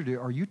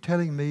 preacher, are you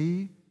telling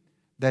me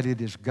that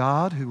it is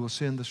God who will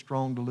send the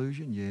strong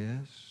delusion?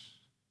 Yes.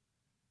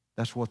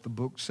 That's what the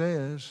book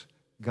says.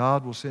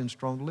 God will send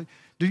strong delusion.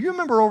 Do you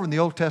remember over in the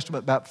Old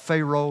Testament about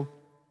Pharaoh?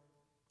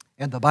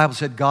 And the Bible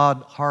said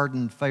God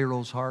hardened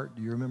Pharaoh's heart.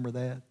 Do you remember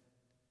that?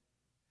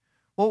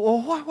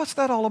 Well, what's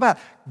that all about?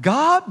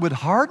 God would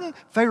harden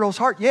Pharaoh's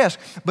heart, yes.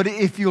 But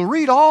if you'll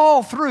read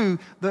all through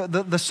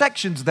the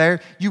sections there,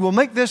 you will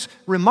make this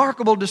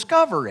remarkable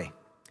discovery.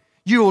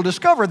 You will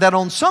discover that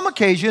on some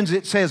occasions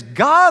it says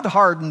God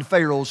hardened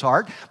Pharaoh's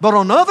heart, but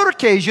on other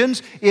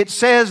occasions it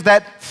says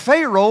that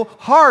Pharaoh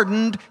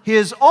hardened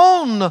his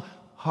own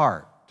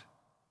heart.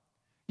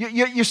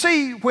 You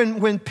see,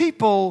 when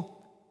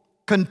people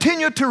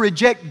continue to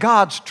reject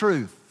God's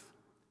truth,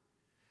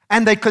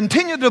 and they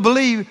continue to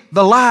believe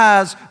the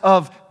lies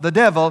of the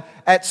devil,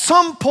 at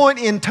some point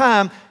in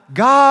time,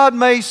 God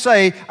may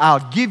say,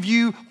 I'll give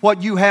you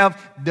what you have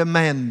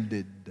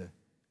demanded.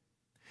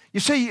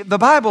 You see, the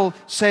Bible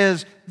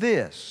says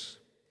this.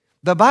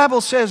 The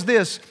Bible says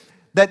this,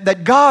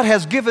 that God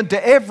has given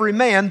to every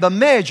man the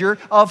measure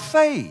of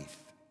faith.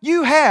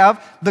 You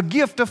have the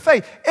gift of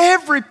faith.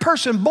 Every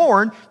person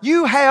born,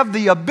 you have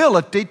the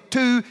ability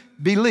to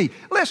believe.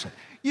 Listen,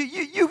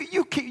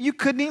 you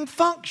couldn't even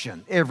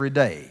function every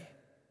day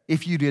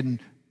if you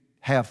didn't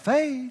have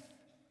faith.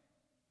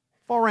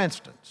 For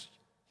instance,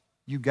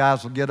 you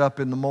guys will get up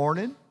in the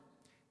morning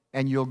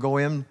and you'll go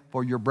in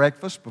for your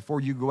breakfast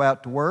before you go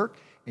out to work,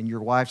 and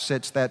your wife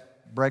sets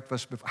that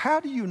breakfast before.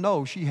 How do you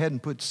know she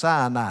hadn't put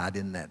cyanide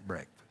in that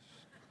breakfast?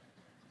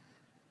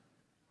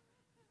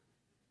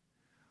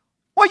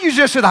 Well, you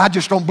just said, I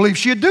just don't believe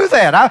she'd do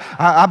that.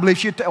 I believe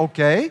she'd.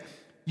 Okay,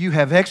 you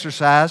have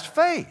exercised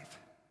faith.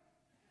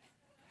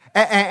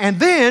 And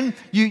then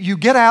you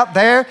get out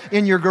there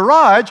in your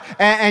garage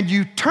and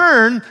you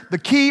turn the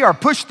key or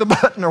push the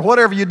button or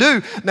whatever you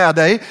do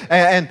nowadays.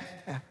 And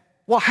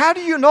well, how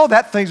do you know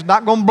that thing's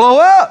not going to blow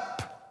up?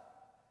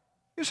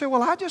 You say,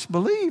 well, I just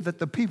believe that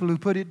the people who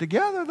put it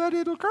together, that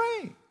it'll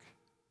crank.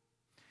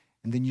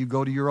 And then you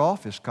go to your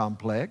office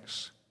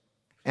complex,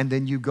 and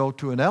then you go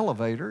to an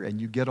elevator and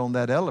you get on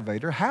that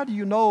elevator. How do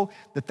you know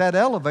that that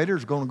elevator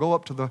is going to go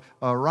up to the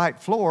right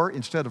floor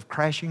instead of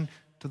crashing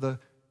to the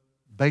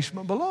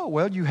basement below?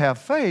 Well, you have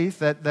faith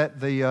that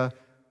the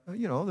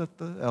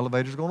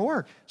elevator is going to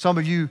work. Some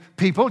of you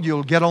people,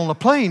 you'll get on a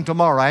plane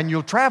tomorrow and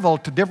you'll travel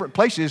to different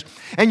places,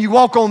 and you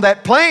walk on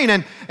that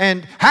plane,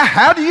 and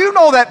how do you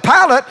know that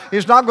pilot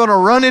is not going to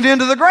run it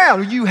into the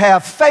ground? You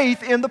have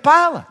faith in the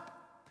pilot.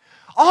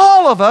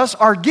 All of us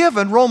are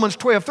given, Romans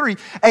 12:3,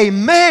 a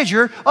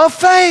measure of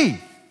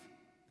faith.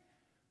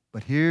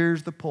 But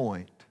here's the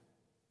point.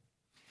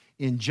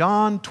 In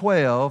John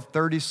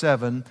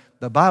 12:37,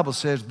 the Bible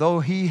says,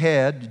 though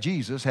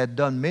Jesus had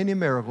done many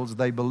miracles,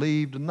 they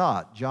believed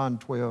not. John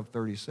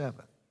 12:37.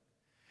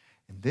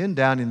 And then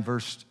down in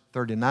verse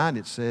 39,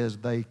 it says,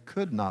 they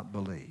could not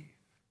believe.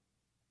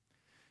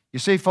 You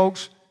see,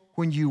 folks,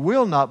 when you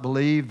will not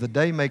believe, the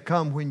day may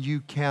come when you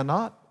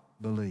cannot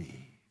believe.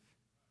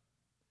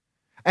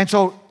 And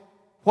so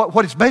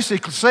what it's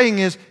basically saying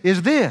is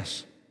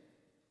this.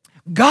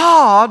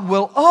 God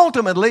will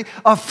ultimately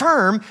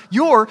affirm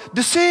your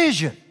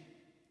decision.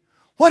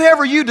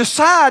 Whatever you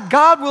decide,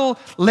 God will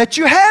let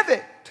you have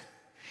it.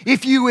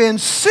 If you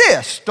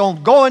insist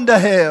on going to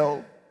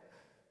hell,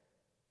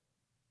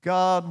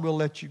 God will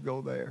let you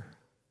go there.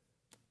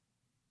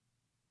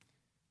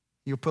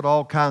 He'll put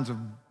all kinds of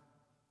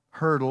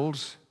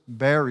hurdles,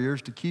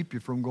 barriers to keep you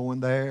from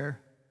going there.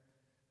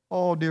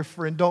 Oh, dear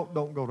friend, don't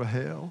go to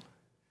hell.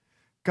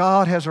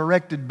 God has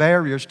erected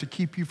barriers to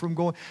keep you from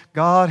going.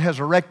 God has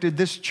erected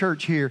this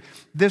church here.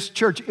 This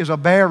church is a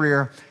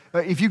barrier.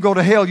 If you go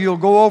to hell, you'll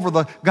go over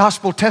the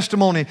gospel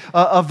testimony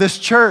of this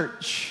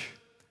church.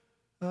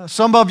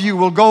 Some of you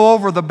will go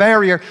over the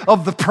barrier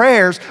of the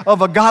prayers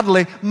of a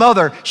godly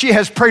mother. She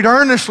has prayed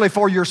earnestly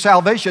for your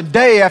salvation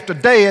day after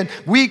day and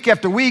week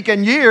after week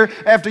and year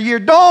after year.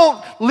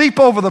 Don't leap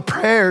over the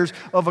prayers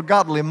of a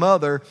godly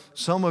mother.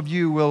 Some of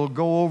you will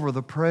go over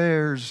the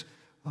prayers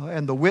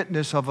and the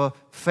witness of a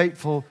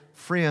faithful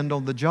friend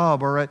on the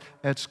job or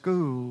at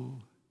school.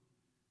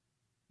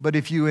 But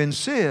if you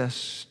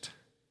insist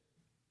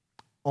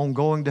on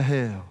going to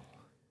hell,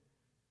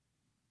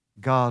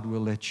 God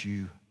will let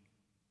you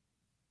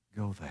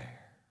go there.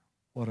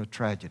 What a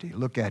tragedy.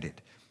 Look at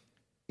it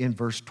in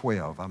verse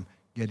 12. I'm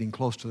getting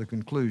close to the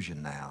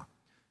conclusion now.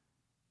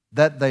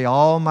 That they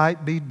all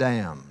might be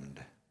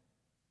damned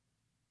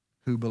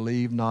who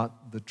believe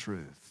not the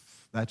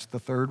truth. That's the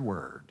third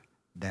word,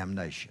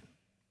 damnation.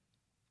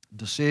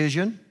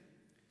 Decision,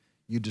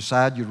 you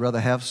decide you'd rather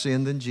have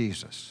sin than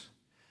Jesus.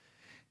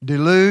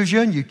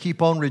 Delusion, you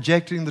keep on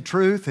rejecting the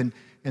truth, and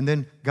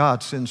then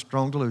God sends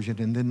strong delusion.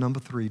 And then number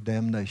 3,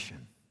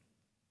 damnation.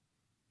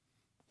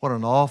 What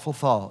an awful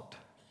thought,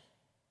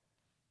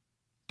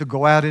 to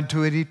go out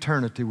into an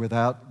eternity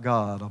without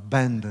God,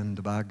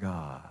 abandoned by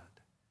God.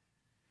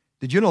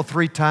 Did you know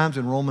 3 times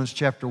in Romans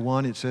chapter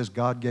 1 it says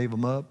God gave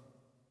them up?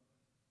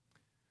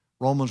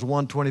 Romans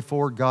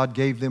 1:24, God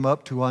gave them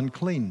up to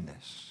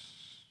uncleanness.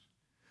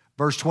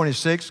 Verse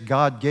 26,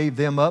 God gave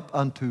them up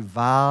unto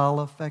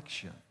vile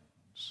affections.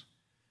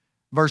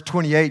 Verse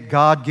 28,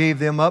 God gave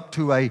them up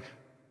to a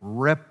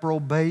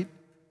reprobate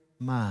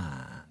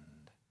mind.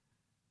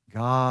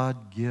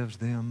 God gives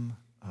them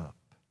up.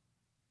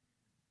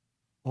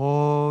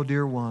 Oh,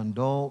 dear one,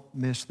 don't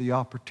miss the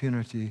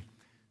opportunity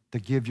to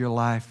give your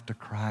life to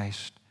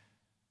Christ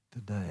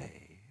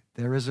today.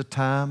 There is a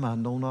time I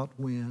know not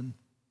when,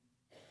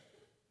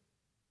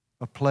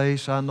 a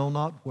place I know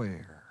not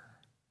where,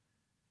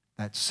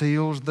 that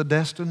seals the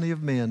destiny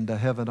of men to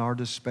heaven or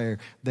despair.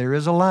 There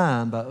is a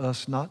line by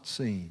us not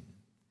seen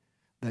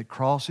that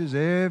crosses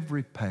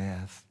every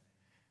path,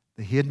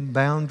 the hidden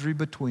boundary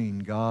between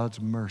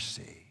God's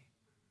mercy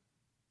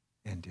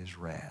and His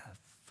wrath.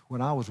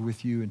 When I was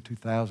with you in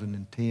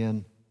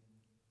 2010,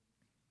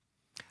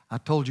 I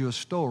told you a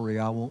story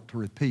I want to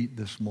repeat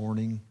this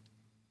morning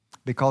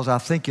because I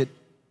think it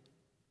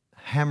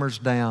hammers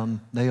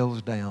down,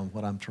 nails down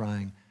what I'm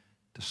trying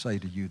to say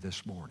to you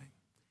this morning.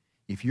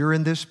 If you're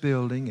in this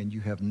building and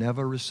you have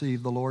never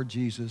received the Lord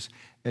Jesus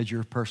as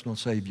your personal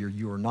Savior,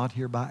 you are not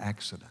here by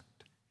accident.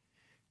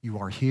 You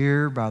are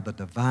here by the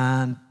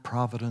divine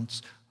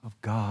providence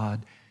of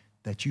God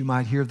that you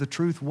might hear the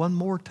truth one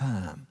more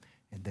time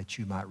and that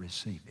you might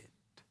receive it.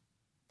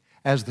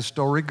 As the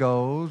story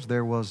goes,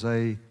 there was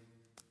a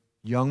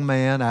young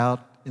man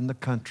out in the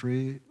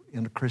country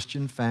in a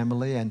Christian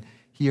family, and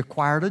he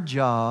acquired a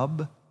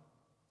job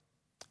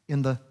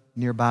in the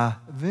nearby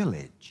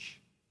village.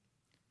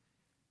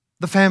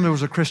 The family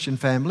was a Christian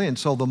family, and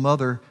so the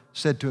mother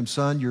said to him,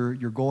 "Son, you're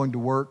going to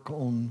work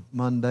on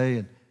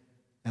Monday,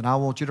 and I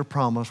want you to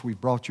promise, we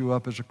brought you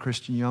up as a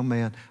Christian young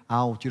man,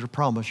 I want you to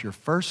promise your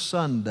first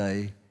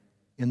Sunday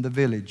in the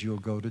village you'll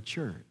go to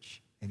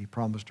church." And he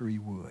promised her he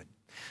would.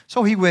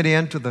 So he went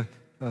into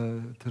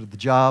the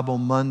job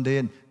on Monday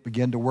and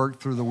began to work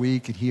through the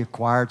week, and he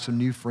acquired some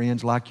new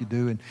friends like you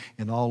do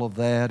and all of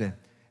that. And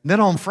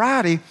then on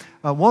Friday,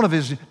 one of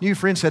his new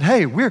friends said,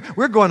 "Hey,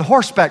 we're going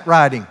horseback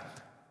riding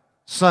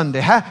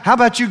Sunday. How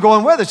about you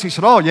going with us?" He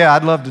said, "Oh, yeah,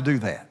 I'd love to do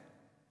that."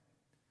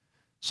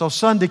 So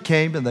Sunday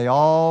came, and they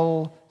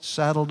all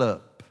saddled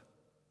up,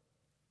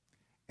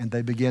 and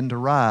they began to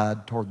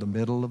ride toward the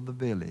middle of the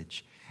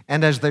village.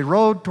 And as they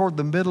rode toward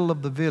the middle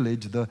of the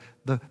village,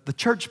 the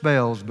church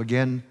bells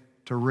began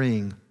to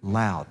ring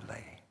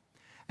loudly.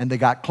 And they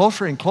got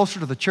closer and closer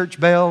to the church,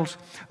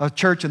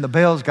 and the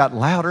bells got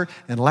louder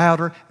and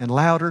louder and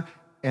louder,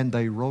 and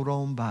they rode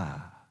on by.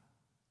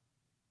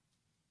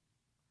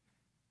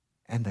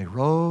 And they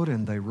rode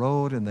and they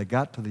rode, and they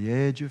got to the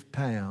edge of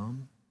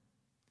town,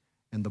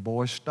 and the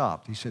boy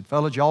stopped. He said,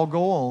 "Fellas, y'all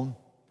go on.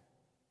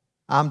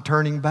 I'm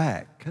turning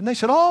back." And they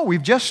said, "Oh,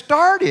 we've just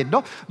started.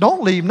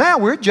 Don't leave now.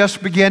 We're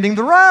just beginning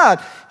the ride."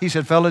 He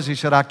said, "Fellas," he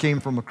said, "I came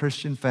from a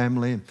Christian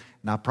family, and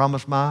I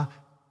promised my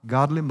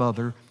godly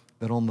mother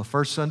that on the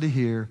first Sunday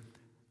here,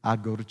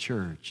 I'd go to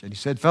church." And he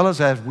said,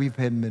 "Fellas, as we've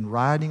been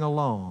riding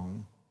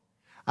along,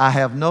 I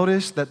have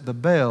noticed that the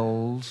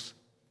bells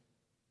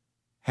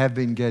have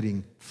been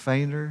getting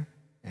fainter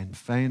and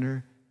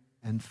fainter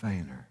and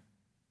fainter."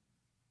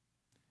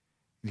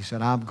 He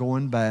said, "I'm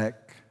going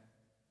back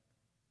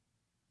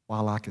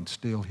while I can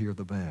still hear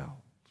the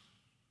bells."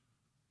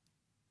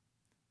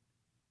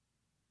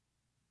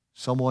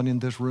 Someone in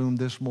this room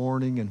this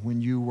morning, and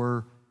when you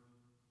were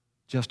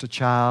just a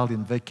child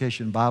in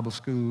vacation Bible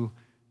school,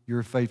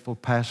 your faithful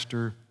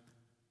pastor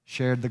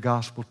shared the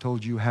gospel,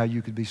 told you how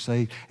you could be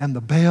saved, and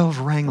the bells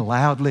rang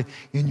loudly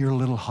in your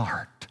little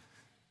heart,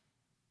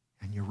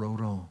 and you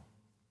rode on.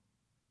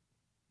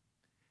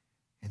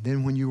 And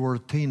then when you were a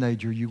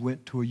teenager, you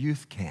went to a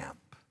youth camp,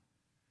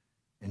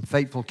 and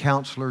faithful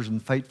counselors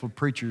and faithful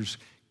preachers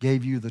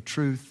gave you the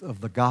truth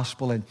of the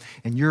gospel, and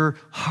your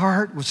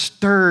heart was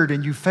stirred,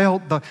 and you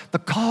felt the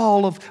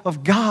call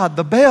of God.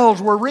 The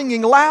bells were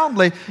ringing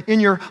loudly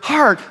in your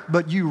heart,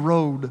 but you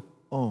rode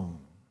on.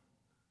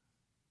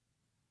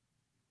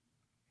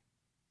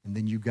 And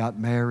then you got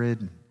married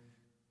and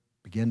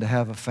began to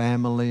have a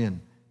family,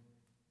 and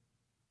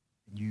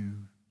you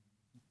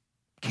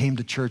came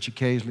to church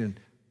occasionally, and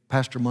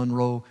Pastor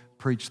Monroe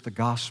preached the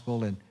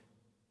gospel, and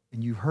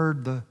you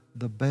heard the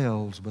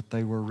bells, but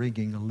they were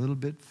ringing a little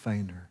bit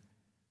fainter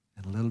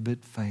and a little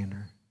bit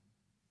fainter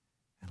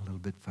and a little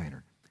bit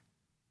fainter.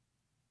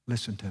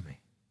 Listen to me.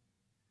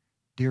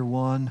 Dear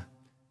one,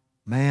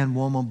 man,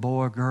 woman,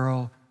 boy,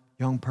 girl,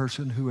 young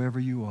person, whoever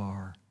you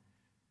are,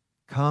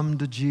 come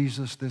to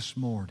Jesus this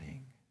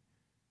morning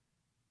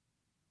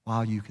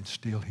while you can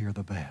still hear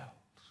the bells.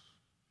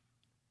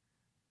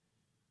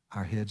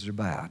 Our heads are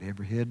bowed,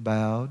 every head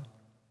bowed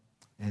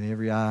and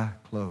every eye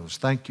closed.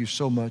 Thank you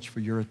so much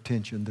for your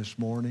attention this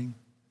morning.